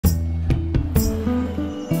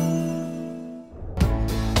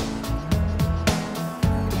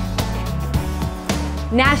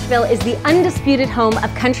Nashville is the undisputed home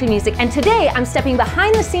of country music, and today I'm stepping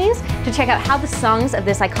behind the scenes to check out how the songs of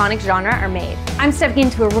this iconic genre are made. I'm stepping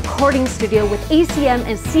into a recording studio with ACM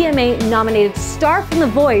and CMA nominated star from The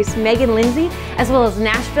Voice, Meghan Linsey, as well as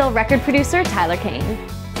Nashville record producer Tyler Cain.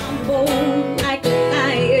 I'm born like a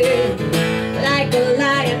lion, like a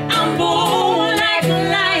lion. I'm born like a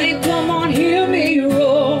lion. Come on, hear me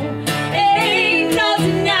roar. Ain't no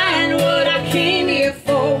denying what I came here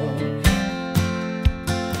for.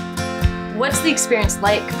 What's the experience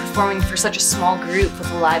like performing for such a small group with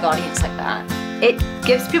a live audience like that? It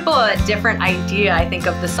gives people a different idea, I think,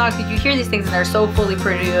 of the songs. Because you hear these things and they're so fully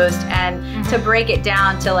produced, and to break it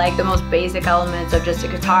down to like the most basic elements of just a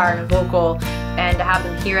guitar and a vocal, and to have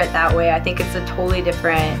them hear it that way, I think it's a totally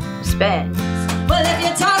different spin. Well, if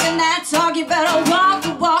you're talking that talk, you better walk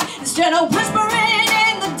the walk instead of whispering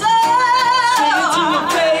in the dark. Say it to my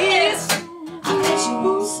face. I bet you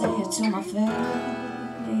won't say it to my face.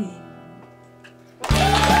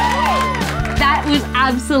 That was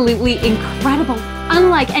absolutely incredible.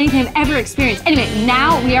 Unlike anything I've ever experienced. Anyway,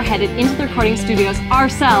 now we are headed into the recording studios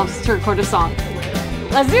ourselves to record a song.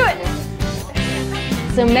 Let's do it!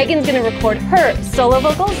 So Meghan's gonna record her solo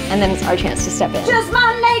vocals, and then it's our chance to step in. Just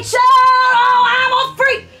my nature, oh, I'm a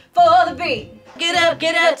freak for the beat. Get up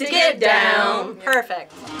to get down.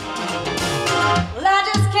 Perfect. Well, I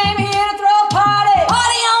just came here to throw a party.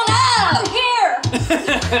 Party on up! Here!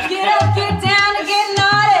 Get up, get down, to get naughty.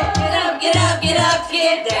 Get up,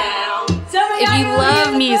 get down. If you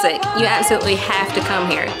love music, you absolutely have to come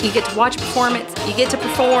here. You get to watch a performance, you get to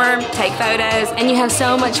perform, take photos, and you have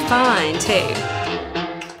so much fun too.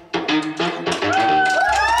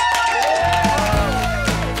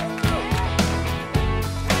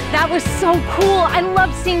 That was so cool. I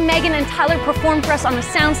loved seeing Meghan and Tyler perform for us on the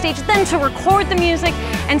soundstage, then to record the music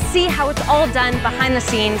and see how it's all done behind the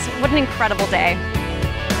scenes. What an incredible day.